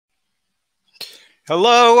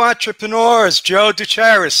Hello, entrepreneurs. Joe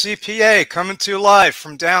DeCharis, CPA, coming to you live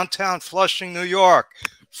from downtown Flushing, New York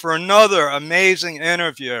for another amazing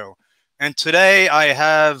interview. And today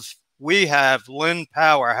we have Lynne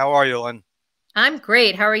Power. How are you, Lynne? I'm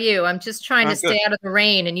great. How are you? I'm just trying to I'm good. stay out of the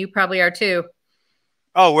rain, and you probably are too.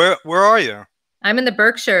 Oh, where are you? I'm in the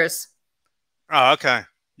Berkshires. Oh, okay.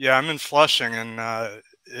 Yeah, I'm in Flushing, and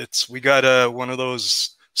we got one of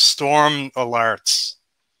those storm alerts,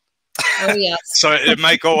 Oh, yes. so it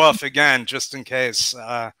might go off again just in case.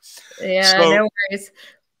 Yeah, So no worries.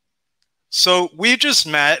 So we just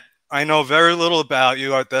met. I know very little about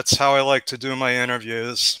you. That's how I like to do my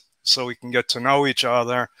interviews, so we can get to know each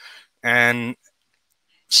other. And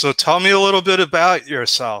so tell me a little bit about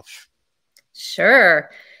yourself. Sure.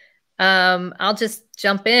 I'll just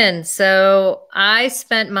jump in. So I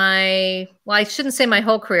spent well, I shouldn't say my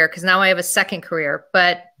whole career because now I have a second career,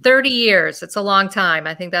 but 30 years. It's a long time.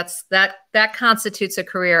 I think that constitutes a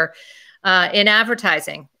career in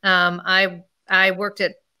advertising. I worked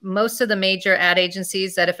at most of the major ad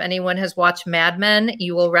agencies that if anyone has watched Mad Men,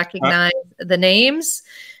 you will Uh, recognize the names.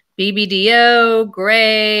 BBDO,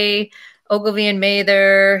 Gray, Ogilvy and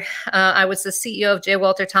Mather. I was the CEO of J.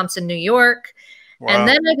 Walter Thompson, New York. And wow.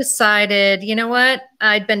 then I decided, you know what?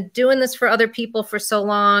 I'd been doing this for other people for so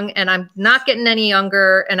long, and I'm not getting any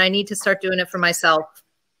younger, and I need to start doing it for myself.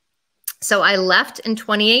 So I left in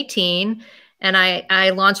 2018 and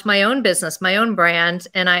I launched my own business, my own brand.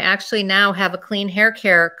 And I actually now have a clean hair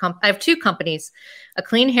care I have two companies, a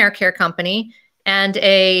clean hair care company and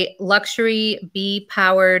a luxury bee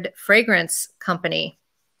powered fragrance company.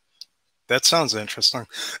 That sounds interesting.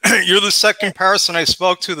 You're the second person I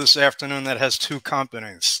spoke to this afternoon that has two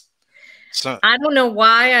companies. So, I don't know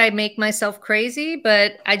why I make myself crazy,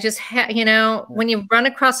 but I just, when you run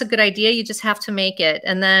across a good idea, you just have to make it.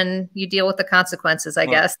 And then you deal with the consequences, I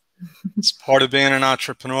well, guess. it's part of being an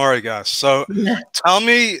entrepreneur, I guess. So Yeah. tell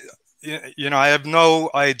me, I have no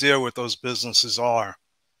idea what those businesses are.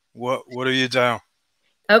 What do you do?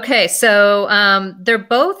 Okay, so they're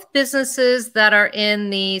both businesses that are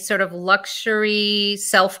in the sort of luxury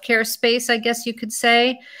self-care space, I guess you could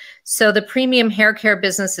say. So the premium hair care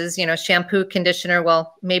businesses, shampoo, conditioner,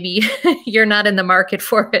 well, maybe you're not in the market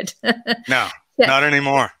for it. No, Yeah, not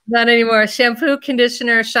anymore. not anymore. Shampoo,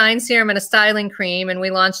 conditioner, shine serum, and a styling cream. And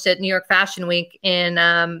we launched it New York Fashion Week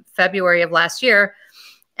in February of last year.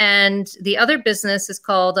 And the other business is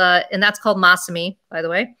called, and that's called Masami, by the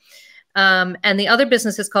way. And the other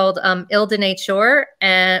business is called Ile de Nature,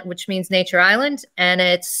 which means Nature Island. And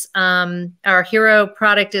it's our hero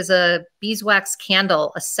product is a beeswax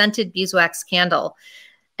candle, a scented beeswax candle.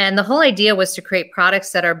 And the whole idea was to create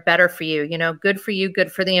products that are better for you, good for you,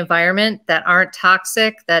 good for the environment, that aren't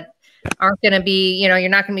toxic, that aren't going to be, you're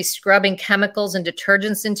not going to be scrubbing chemicals and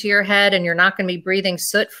detergents into your head, and you're not going to be breathing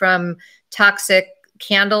soot from toxic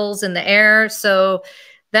candles in the air. So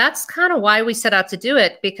that's kind of why we set out to do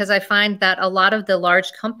it, because I find that a lot of the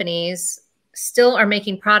large companies still are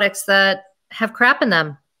making products that have crap in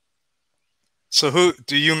them. So who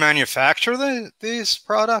do you manufacture these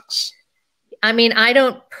products? I mean, I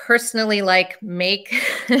don't personally like make,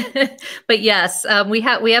 but yes, we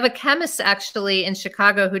have a chemist actually in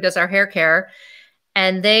Chicago who does our hair care,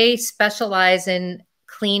 and they specialize in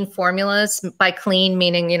clean formulas. By clean,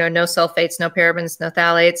 meaning no sulfates, no parabens, no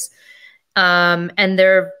phthalates. And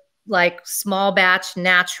they're like small batch,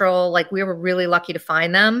 natural. Like we were really lucky to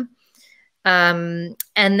find them. And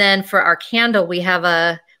then for our candle, we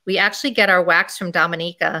actually get our wax from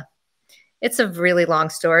Dominica. It's a really long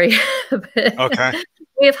story. Okay,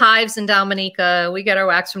 We have hives in Dominica. We get our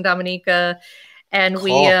wax from Dominica, and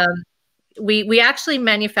cool. we actually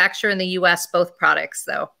manufacture in the U.S. both products,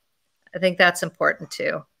 though. I think that's important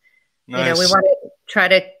too. We Nice. want to try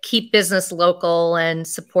to keep business local and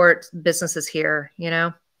support businesses here.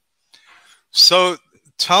 So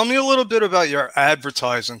tell me a little bit about your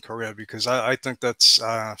advertising career because I think that's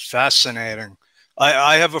fascinating.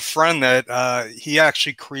 I have a friend that he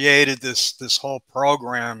actually created this whole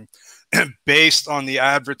program based on the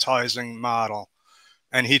advertising model,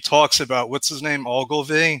 and he talks about what's his name,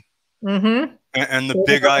 Ogilvy, Mm-hmm. and the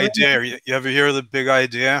big idea. You ever hear of the big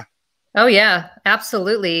idea? Oh, yeah,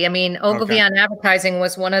 absolutely. I mean, Ogilvy Okay. on Advertising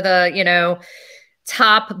was one of the,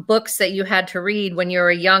 top books that you had to read when you're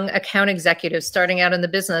a young account executive starting out in the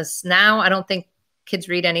business. Now, I don't think kids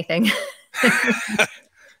read anything.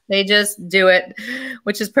 They just do it,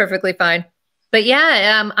 which is perfectly fine. But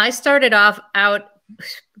yeah, I started off out,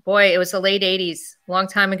 boy, it was the late 80s, a long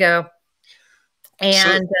time ago. So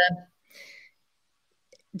And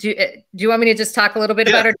do you want me to just talk a little bit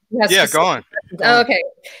Yeah. about it? Yeah, go on. Go Oh, on. okay.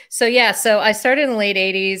 So yeah, so I started in the late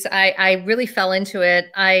 80s. I really fell into it.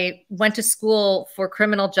 I went to school for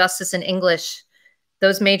criminal justice and English.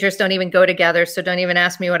 Those majors don't even go together, so don't even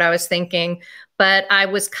ask me what I was thinking. But I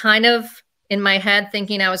was kind of in my head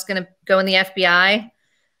thinking I was going to go in the FBI.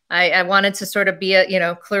 I wanted to sort of be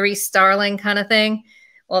a, Clarice Starling kind of thing.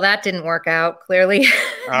 Well, that didn't work out, clearly.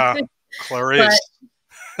 Clarice.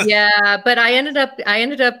 But yeah, but I ended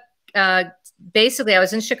up basically I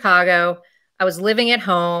was in Chicago. I was living at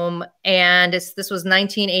home, and this was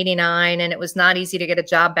 1989, and it was not easy to get a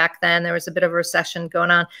job back then. There was a bit of a recession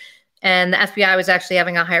going on, and the FBI was actually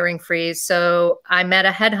having a hiring freeze. So I met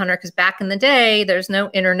a headhunter because back in the day, there's no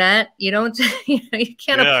internet. You don't, you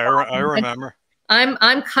can't. Yeah, I remember.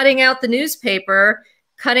 I'm cutting out the newspaper,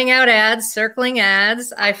 cutting out ads, circling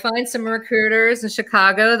ads. I find some recruiters in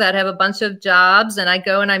Chicago that have a bunch of jobs, and I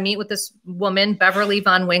go and I meet with this woman, Beverly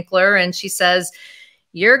Von Winkler, and she says,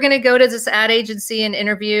 "You're going to go to this ad agency and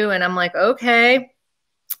interview." And I'm like, okay.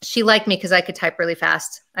 She liked me because I could type really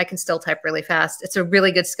fast. I can still type really fast. It's a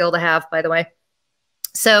really good skill to have, by the way.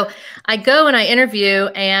 So I go and I interview,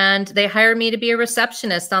 and they hire me to be a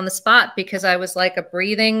receptionist on the spot because I was like a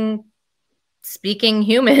breathing, speaking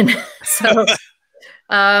human. So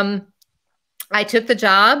I took the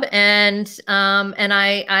job, and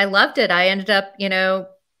I loved it. I ended up,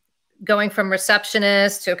 going from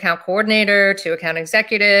receptionist to account coordinator to account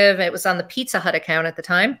executive. It was on the Pizza Hut account at the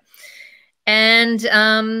time. And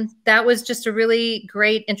that was just a really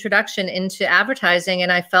great introduction into advertising.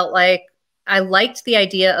 And I felt like I liked the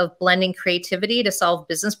idea of blending creativity to solve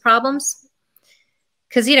business problems.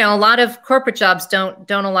 Because, a lot of corporate jobs don't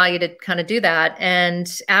allow you to kind of do that.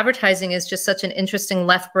 And advertising is just such an interesting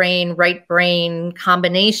left brain, right brain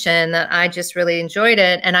combination that I just really enjoyed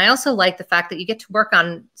it. And I also like the fact that you get to work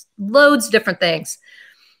on loads of different things.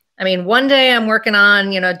 I mean, one day I'm working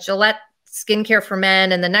on, Gillette skincare for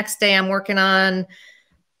men, and the next day I'm working on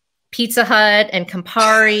Pizza Hut and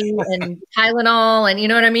Campari and Tylenol, and you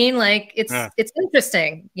know what I mean? Like it's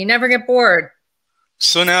interesting. You never get bored.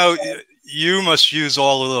 So now you must use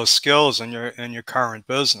all of those skills in your current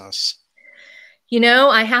business.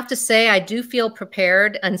 I have to say I do feel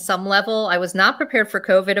prepared on some level. I was not prepared for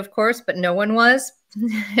COVID, of course, but no one was.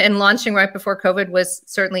 And launching right before COVID was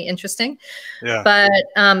certainly interesting. Yeah.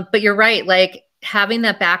 But you're right. Like having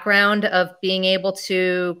that background of being able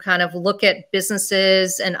to kind of look at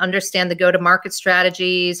businesses and understand the go-to-market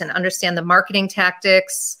strategies and understand the marketing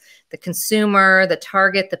tactics, the consumer, the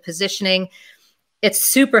target, the positioning, it's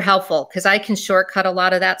super helpful because I can shortcut a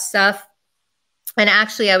lot of that stuff. And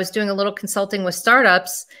actually, I was doing a little consulting with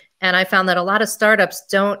startups, and I found that a lot of startups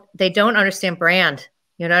don't understand brand.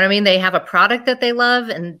 You know what I mean? They have a product that they love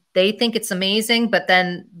and they think it's amazing, but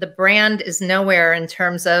then the brand is nowhere in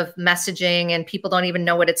terms of messaging, and people don't even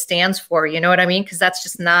know what it stands for. You know what I mean? Because that's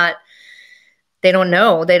just not, they don't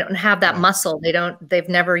know. They don't have that muscle. They've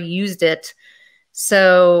never used it.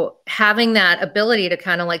 So having that ability to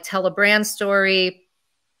kind of like tell a brand story.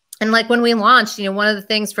 And like when we launched, one of the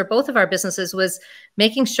things for both of our businesses was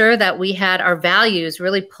making sure that we had our values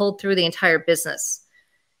really pulled through the entire business.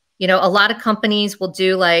 A lot of companies will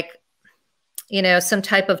do like, some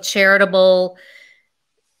type of charitable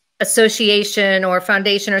association or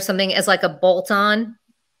foundation or something as like a bolt-on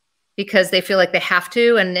because they feel like they have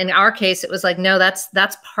to. And in our case, it was like, no, that's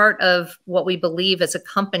part of what we believe as a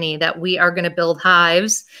company, that we are going to build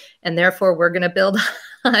hives, and therefore we're going to build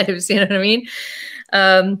hives. You know what I mean?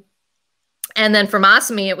 And then for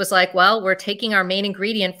Masami, it was like, well, we're taking our main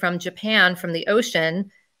ingredient from Japan, from the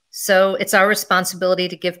ocean. So it's our responsibility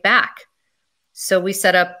to give back. So we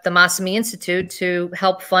set up the Masami Institute to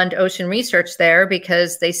help fund ocean research there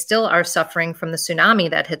because they still are suffering from the tsunami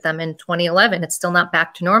that hit them in 2011. It's still not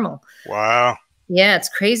back to normal. Wow. Yeah, it's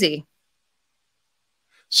crazy.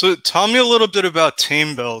 So tell me a little bit about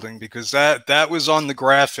team building, because that was on the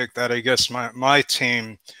graphic that I guess my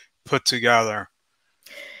team put together.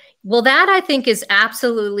 Well, that I think is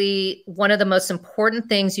absolutely one of the most important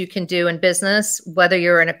things you can do in business, whether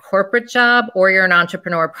you're in a corporate job or you're an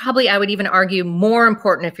entrepreneur. Probably, I would even argue more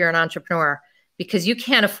important if you're an entrepreneur, because you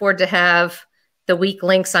can't afford to have the weak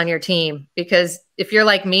links on your team. Because if you're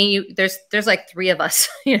like me, there's like 3 of us,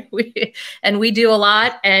 and we do a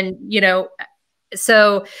lot. And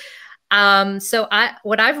so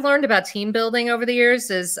what I've learned about team building over the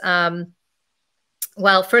years is,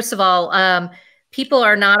 well, first of all, people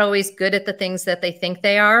are not always good at the things that they think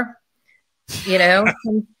they are.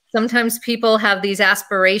 Sometimes people have these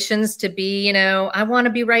aspirations to be, I want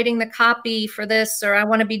to be writing the copy for this, or I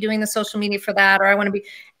want to be doing the social media for that, or I want to be,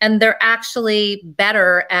 and they're actually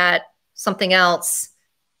better at something else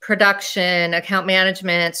production, account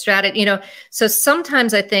management, strategy, you know. So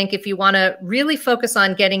sometimes I think if you want to really focus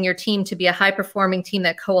on getting your team to be a high performing team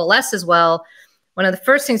that coalesces well, one of the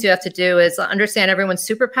first things you have to do is understand everyone's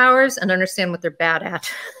superpowers and understand what they're bad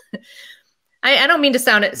at. I don't mean to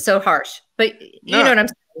sound it so harsh, but you know what I'm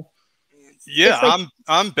saying. Yeah, like,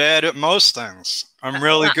 I'm bad at most things. I'm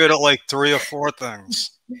really good at like 3 or 4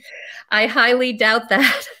 things. I highly doubt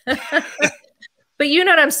that. But you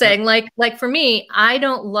know what I'm saying? Like for me, I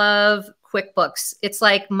don't love QuickBooks. It's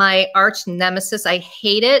like my arch nemesis. I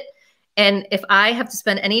hate it. And if I have to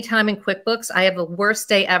spend any time in QuickBooks, I have the worst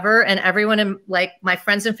day ever. And everyone in like my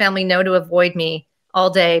friends and family know to avoid me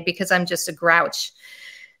all day because I'm just a grouch.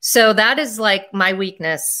 So that is like my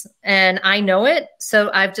weakness. And I know it.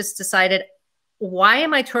 So I've just decided, why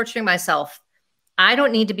am I torturing myself? I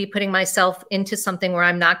don't need to be putting myself into something where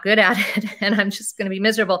I'm not good at it and I'm just going to be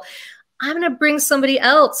miserable. I'm going to bring somebody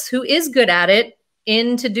else who is good at it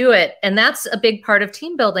in to do it. And that's a big part of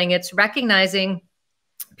team building. It's recognizing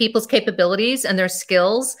people's capabilities and their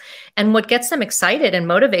skills and what gets them excited and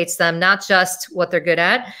motivates them, not just what they're good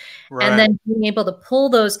at. Right. And then being able to pull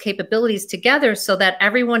those capabilities together so that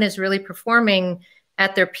everyone is really performing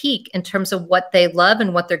at their peak in terms of what they love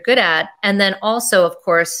and what they're good at. And then also, of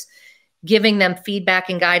course, giving them feedback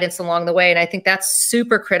and guidance along the way. And I think that's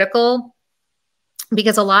super critical.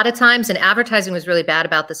 Because a lot of times, and advertising was really bad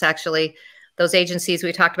about this, actually, those agencies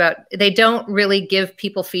we talked about, they don't really give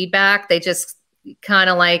people feedback. They just kind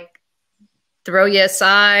of like throw you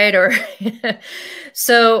aside or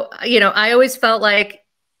so, you know, I always felt like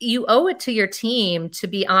you owe it to your team to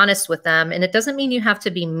be honest with them. And it doesn't mean you have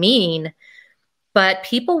to be mean, but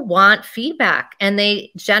people want feedback and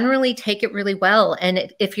they generally take it really well.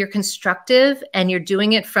 And if you're constructive and you're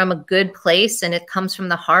doing it from a good place and it comes from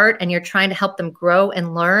the heart and you're trying to help them grow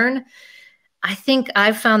and learn, I think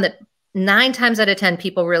I've found that 9 times out of 10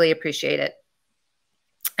 people really appreciate it.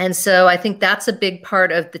 And so I think that's a big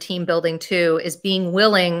part of the team building too, is being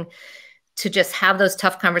willing to just have those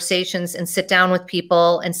tough conversations and sit down with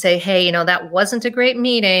people and say, hey, you know, that wasn't a great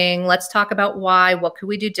meeting. Let's talk about why. What could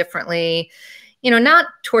we do differently? You know, not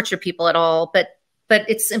torture people at all, but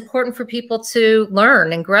it's important for people to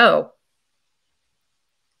learn and grow.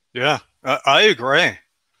 Yeah, I agree.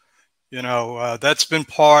 You know, that's been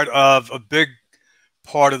part of a big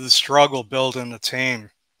part of the struggle building the team,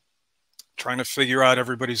 trying to figure out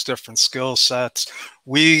everybody's different skill sets.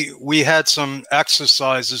 We had some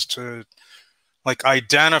exercises to like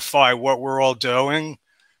identify what we're all doing,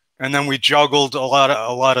 and then we juggled a lot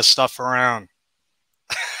of stuff around.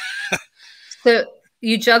 So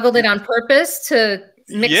you juggled it on purpose to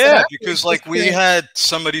mix it up? Yeah, because like we had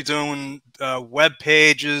somebody doing web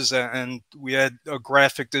pages and we had a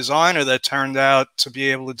graphic designer that turned out to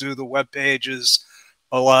be able to do the web pages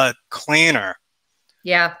a lot cleaner.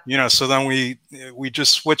 Yeah. You know, so then we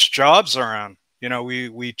just switched jobs around. You know,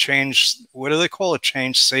 we changed, what do they call it?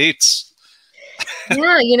 Change seats.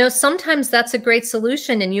 Yeah, you know, sometimes that's a great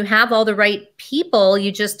solution and you have all the right people,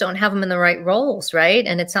 you just don't have them in the right roles, right?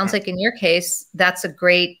 And it sounds like in your case, that's a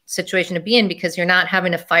great situation to be in because you're not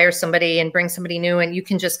having to fire somebody and bring somebody new and you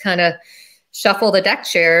can just kind of shuffle the deck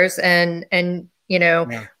chairs and you know,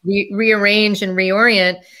 rearrange and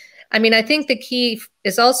reorient. I mean, I think the key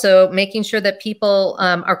is also making sure that people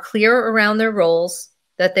are clear around their roles,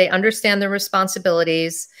 that they understand their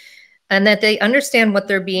responsibilities, and that they understand what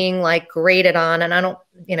they're being like graded on. And I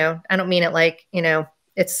don't mean it like, you know,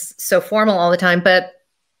 it's so formal all the time, but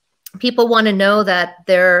people want to know that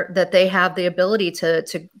they have the ability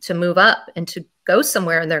to move up and to go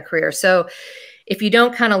somewhere in their career. So if you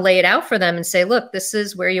don't kind of lay it out for them and say, look, this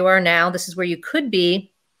is where you are now, this is where you could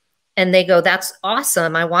be. And they go, that's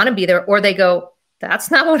awesome, I want to be there. Or they go,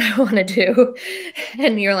 that's not what I want to do.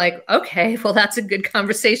 And you're like, okay, well, that's a good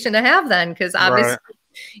conversation to have then, because obviously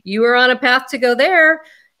you were on a path to go there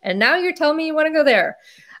and now you're telling me you want to go there.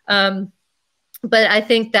 But I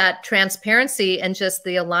think that transparency and just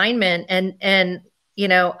the alignment and, you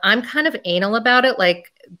know, I'm kind of anal about it,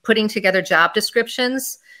 like putting together job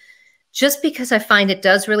descriptions, just because I find it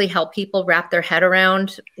does really help people wrap their head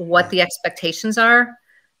around what the expectations are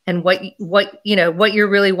and what you're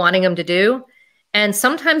really wanting them to do. And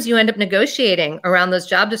sometimes you end up negotiating around those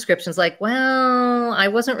job descriptions like, well, I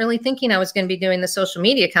wasn't really thinking I was going to be doing the social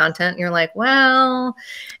media content. And you're like, well,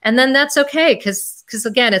 and then that's okay. Because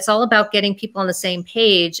again, it's all about getting people on the same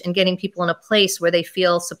page and getting people in a place where they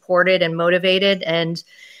feel supported and motivated. And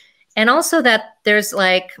also that there's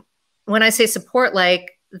like, when I say support,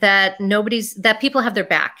 like that people have their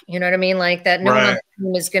back, you know what I mean? Like that no one on the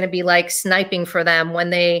team is going to be like sniping for them when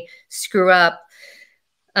they screw up.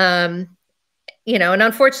 You know, and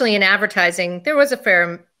unfortunately in advertising, there was a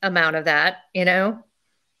fair amount of that, you know?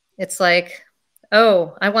 It's like,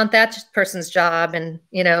 oh, I want that person's job. And,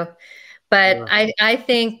 you know, but Yeah. I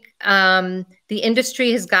think the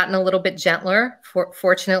industry has gotten a little bit gentler,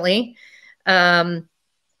 fortunately. But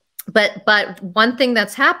one thing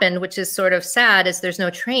that's happened, which is sort of sad, is there's no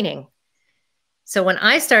training. So when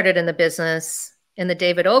I started in the business in the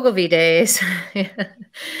David Ogilvy days,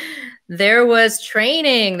 there was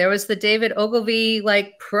training. There was the David Ogilvy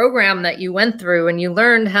like program that you went through, and you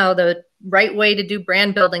learned how the right way to do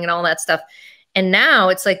brand building and all that stuff. And now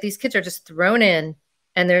it's like these kids are just thrown in,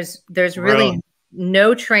 and there's really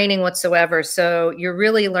no training whatsoever. So you're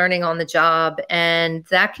really learning on the job, and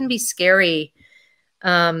that can be scary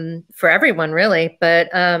for everyone, really. But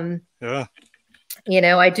Yeah. you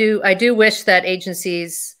know, I do wish that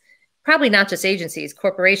agencies, probably not just agencies,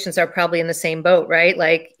 corporations are probably in the same boat, right?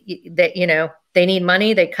 Like that, you know, they need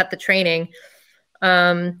money, they cut the training.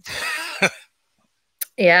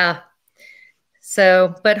 Yeah.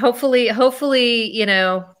 So, but hopefully, you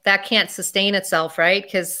know, that can't sustain itself, right?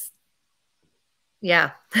 Because,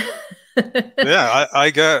 yeah. Yeah, I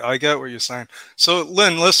get what you're saying. So,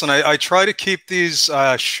 Lynn, listen, I try to keep these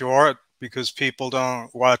short because people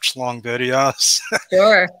don't watch long videos.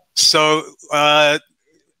 Sure. So,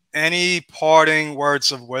 any parting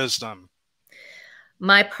words of wisdom?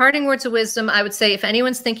 My parting words of wisdom, I would say, if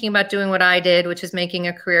anyone's thinking about doing what I did, which is making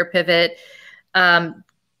a career pivot,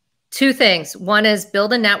 two things. One is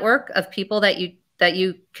build a network of people that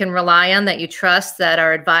you can rely on, that you trust, that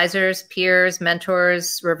are advisors, peers,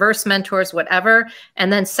 mentors, reverse mentors, whatever.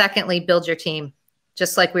 And then secondly, build your team.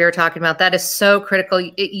 Just like we were talking about, that is so critical.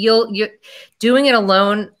 You're doing it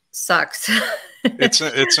alone sucks.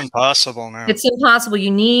 It's impossible now. It's impossible. You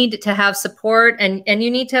need to have support, and you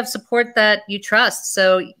need to have support that you trust.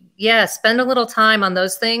 So yeah, spend a little time on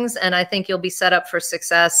those things, and I think you'll be set up for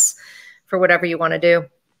success for whatever you want to do.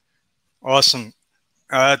 Awesome.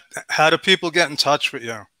 How do people get in touch with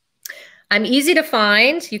you? I'm easy to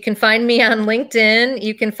find. You can find me on LinkedIn.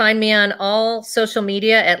 You can find me on all social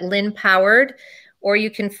media at Lynne Powered, or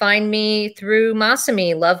you can find me through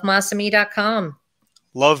Masami, lovemasami.com.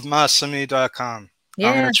 Lovemasami.com. Yeah.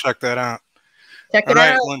 I'm going to check that out. Check All it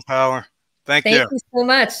right, out. Lynne Power. Thank you. Thank you so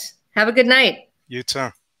much. Have a good night. You too.